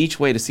miles each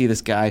way to see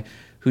this guy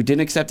who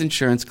didn't accept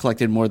insurance,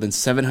 collected more than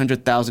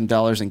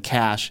 $700,000 in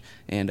cash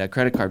and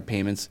credit card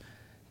payments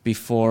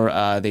before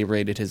they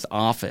raided his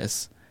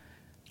office.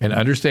 And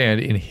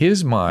understand, in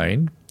his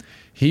mind,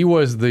 he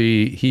was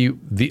there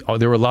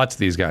were lots of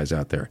these guys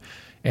out there,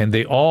 and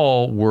they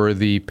all were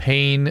the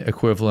pain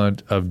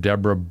equivalent of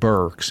Deborah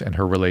Birx and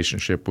her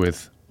relationship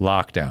with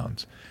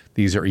lockdowns.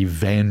 These are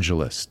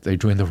evangelists.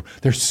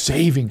 They're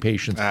saving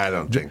patients. I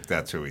don't think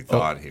that's who he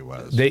thought he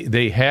was.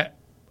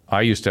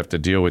 I used to have to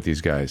deal with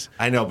these guys.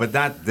 I know, but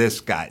not this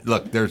guy.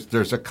 Look,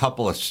 there's a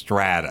couple of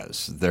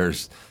stratas.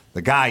 There's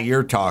the guy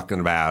you're talking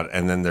about,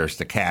 and then there's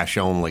the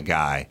cash-only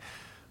guy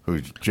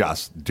who's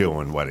just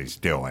doing what he's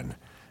doing.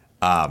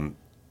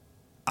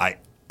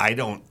 I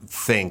don't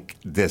think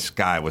this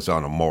guy was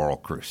on a moral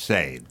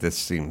crusade. This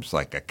seems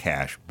like a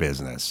cash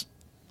business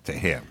to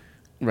him.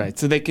 Right.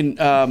 So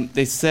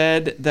they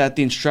said that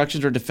the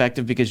instructions were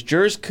defective because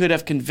jurors could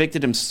have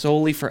convicted him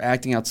solely for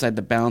acting outside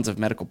the bounds of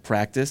medical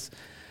practice,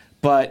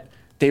 but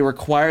they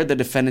required the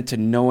defendant to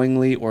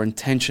knowingly or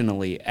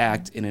intentionally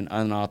act in an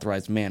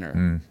unauthorized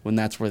manner. When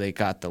that's where they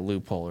got the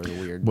loophole or the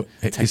weird.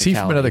 Is he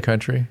from another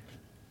country,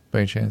 by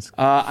any chance?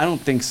 I don't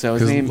think so.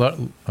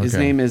 His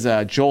name is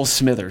Joel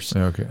Smithers.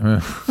 Okay.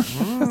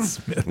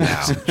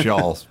 Now,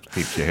 Joel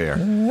keeps you here.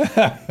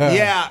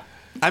 Yeah.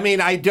 I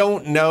mean, I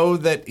don't know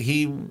that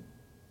he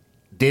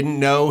didn't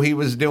know he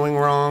was doing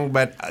wrong,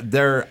 but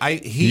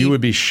you would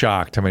be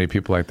shocked how many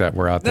people like that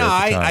were out there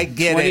at the time. I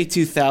get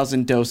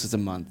 22,000 doses a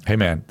month. Hey,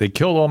 man, they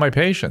killed all my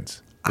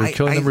patients. They were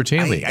killing them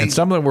routinely. And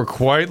some of them were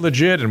quite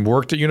legit and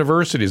worked at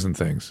universities and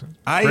things.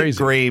 I Crazy.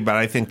 agree, but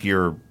I think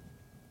you're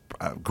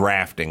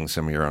grafting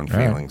some of your own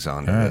feelings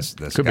onto this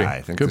Could be. guy.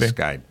 I think Could this be.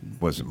 guy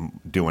was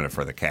doing it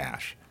for the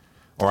cash.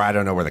 Or I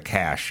don't know where the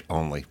cash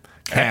and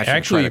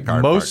Actually, credit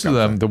card most part of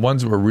them, comes the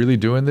ones that were really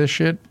doing this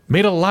shit,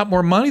 made a lot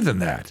more money than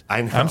that.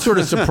 I know. I'm sort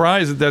of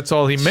surprised that that's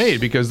all he made,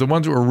 because the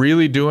ones that were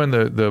really doing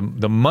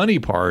the money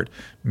part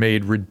they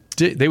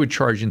would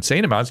charge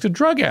insane amounts to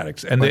drug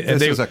addicts. And But this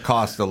they is a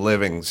cost of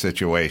living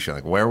situation.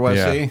 Like, where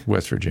was he?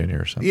 West Virginia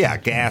or something. Yeah,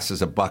 gas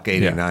is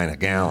 $1.89 a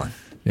gallon.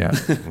 Yeah.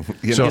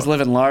 He's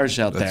living large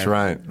out there. That's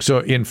right. So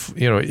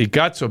it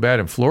got so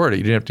bad in Florida,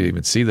 you didn't have to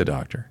even see the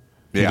doctor.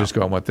 You just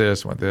go, I want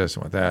this, I want this,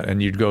 I want that.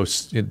 And you'd go,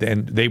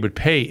 and they would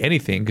pay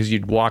anything, because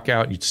you'd walk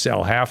out, you'd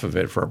sell half of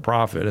it for a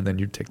profit, and then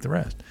you'd take the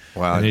rest.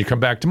 Well, and then you'd come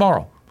back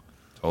tomorrow.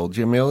 Told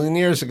you a million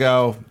years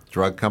ago,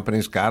 drug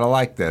companies got to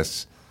like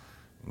this.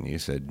 And you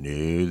said,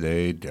 no,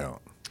 they don't.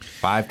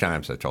 5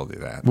 times I told you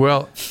that.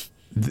 Well,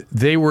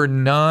 they were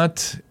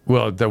not.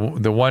 Well, the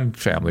one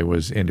family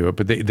was into it,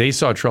 but they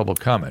saw trouble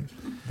coming.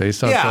 They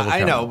saw trouble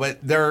coming. I know, but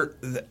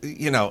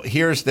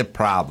here's the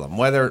problem.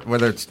 Whether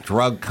it's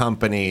drug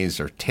companies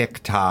or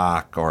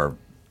TikTok or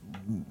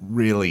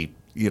really,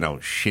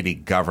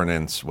 shitty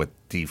governance with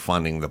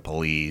defunding the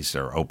police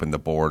or open the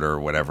border or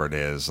whatever it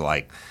is,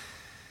 like,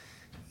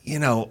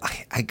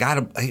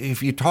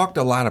 if you talk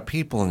to a lot of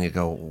people and you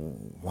go,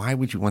 why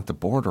would you want the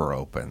border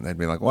open? They'd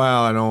be like,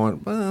 well, I don't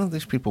want, well,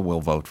 these people will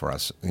vote for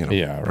us,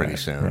 pretty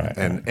soon. Right,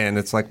 and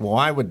it's like, well,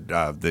 why would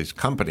these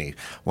companies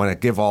want to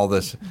give all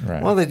this?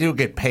 Right. Well, they do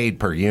get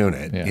paid per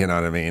unit, Yeah. you know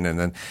what I mean? And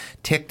then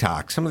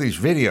TikTok, some of these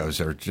videos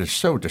are just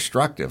so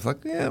destructive.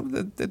 Like,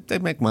 they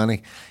make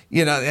money.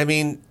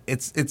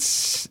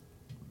 It's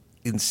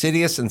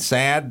insidious and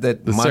sad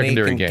that The money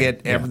secondary can game.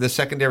 get Yeah. the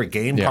secondary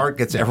game Yeah. part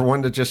gets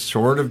everyone to just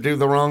sort of do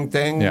the wrong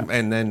thing, Yeah.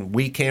 and then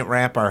we can't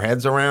wrap our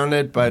heads around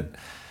it. But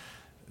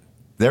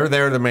they're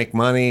there to make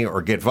money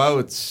or get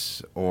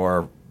votes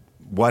or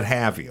what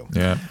have you.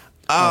 Yeah.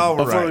 Oh,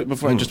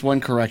 Before just one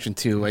correction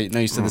too. I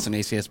know you said this on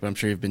ACS, but I'm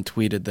sure you've been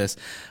tweeted this.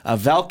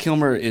 Val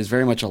Kilmer is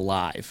very much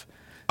alive.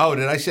 Oh,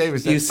 did I say he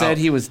was dead? You said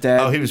he was dead.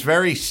 Oh, he was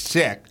very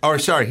sick. Or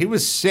sorry, he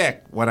was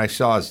sick when I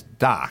saw his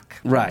doc.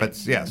 Right. But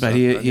yes, But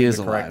he is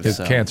alive. It's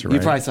so. cancer, right?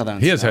 You probably saw that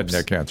on He has Snopes. head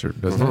neck cancer,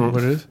 doesn't he?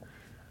 What it is?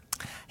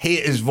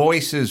 His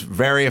voice is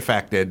very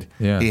affected.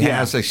 Yeah. He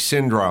has a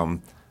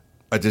syndrome,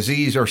 a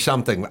disease or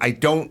something.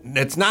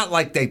 It's not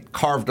like they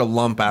carved a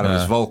lump out of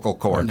his vocal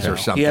cords or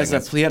something.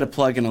 He had to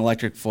plug an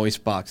electric voice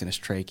box in his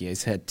trachea.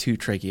 He's had 2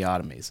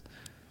 tracheotomies.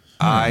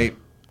 I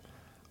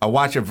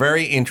watch a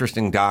very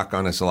interesting doc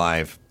on his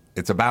life.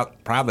 It's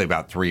probably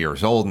about 3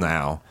 years old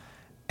now,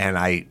 and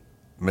I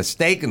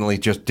mistakenly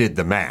just did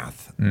the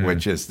math,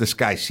 which is this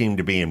guy seemed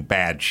to be in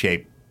bad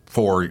shape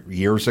 4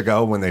 years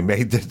ago when they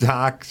made the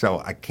doc,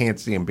 so I can't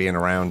see him being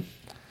around.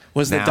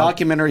 Was now. the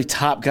documentary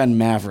Top Gun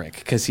Maverick?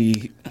 Because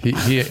he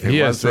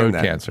has throat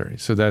cancer,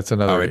 so that's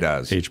another he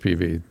does.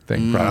 HPV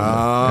thing, probably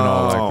in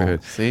all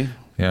likelihood. See,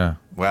 yeah.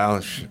 Well,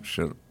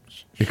 should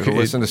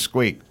listen to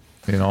Squeak.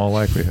 In all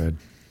likelihood.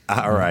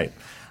 All right.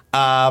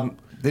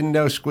 Didn't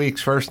know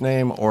Squeak's first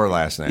name or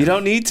last name. You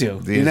don't need to.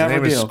 His You never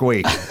name is do.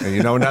 Squeak. And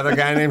you know another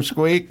guy named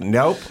Squeak?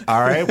 Nope.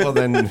 All right. Well,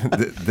 then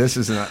this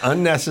is an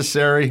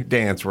unnecessary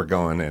dance we're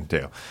going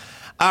into. All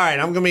right.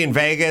 I'm going to be in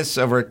Vegas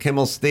over at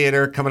Kimmel's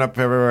Theater coming up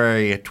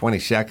February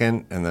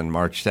 22nd and then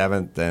March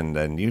 7th. And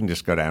then you can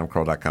just go to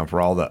adamcarolla.com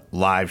for all the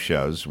live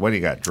shows. What do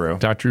you got, Drew?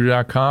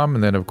 DrDrew.com,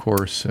 and then, of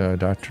course,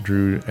 Dr.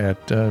 Drew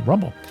at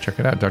Rumble.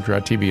 Check it out,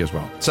 DrDrew.tv as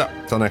well. So,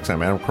 until next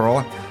time, Adam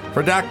Carolla.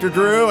 For Dr.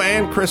 Drew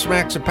and Chris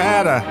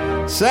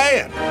Maxipata,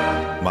 saying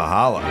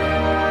mahalo.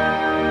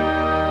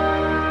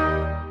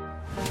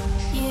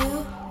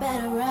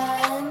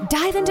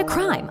 Dive into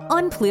crime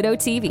on Pluto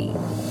TV.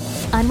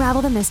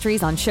 Unravel the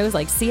mysteries on shows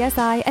like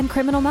CSI and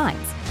Criminal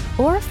Minds.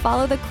 Or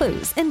follow the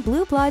clues in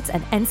Blue Bloods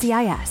and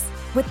NCIS.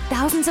 With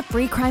thousands of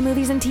free crime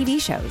movies and TV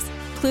shows,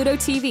 Pluto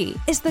TV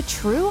is the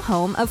true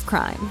home of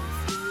crime.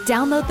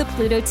 Download the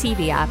Pluto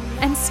TV app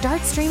and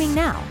start streaming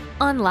now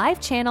on live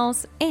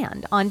channels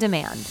and on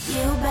demand. You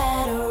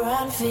better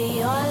run for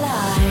your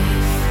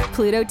life.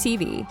 Pluto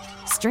TV.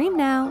 Stream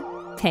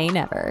now, pay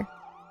never.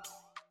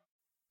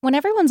 When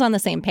everyone's on the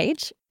same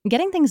page,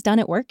 getting things done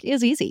at work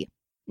is easy.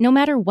 No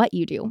matter what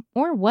you do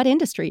or what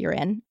industry you're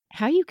in,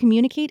 how you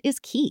communicate is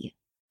key.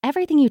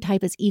 Everything you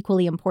type is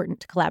equally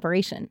important to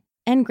collaboration,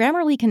 and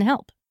Grammarly can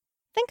help.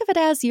 Think of it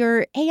as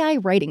your AI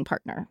writing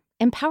partner,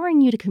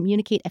 empowering you to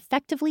communicate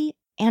effectively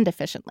and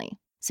efficiently,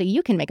 so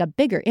you can make a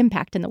bigger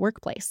impact in the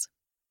workplace.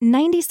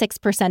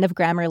 96% of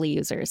Grammarly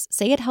users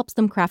say it helps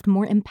them craft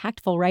more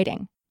impactful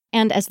writing.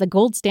 And as the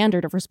gold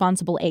standard of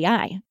responsible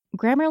AI,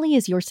 Grammarly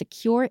is your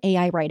secure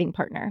AI writing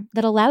partner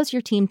that allows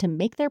your team to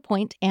make their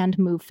point and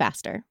move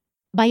faster.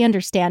 By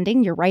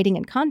understanding your writing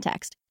and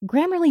context,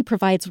 Grammarly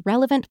provides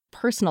relevant,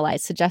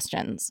 personalized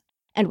suggestions.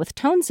 And with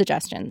tone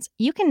suggestions,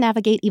 you can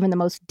navigate even the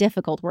most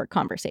difficult work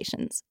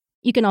conversations.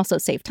 You can also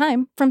save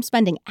time from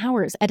spending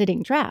hours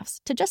editing drafts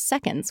to just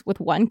seconds with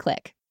one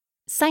click.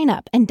 Sign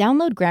up and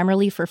download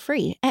Grammarly for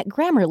free at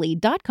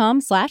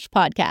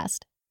Grammarly.com/podcast.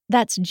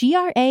 That's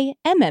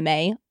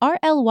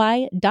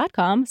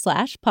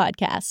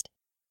GRAMMARLY.com/podcast.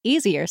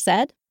 Easier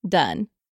said, done.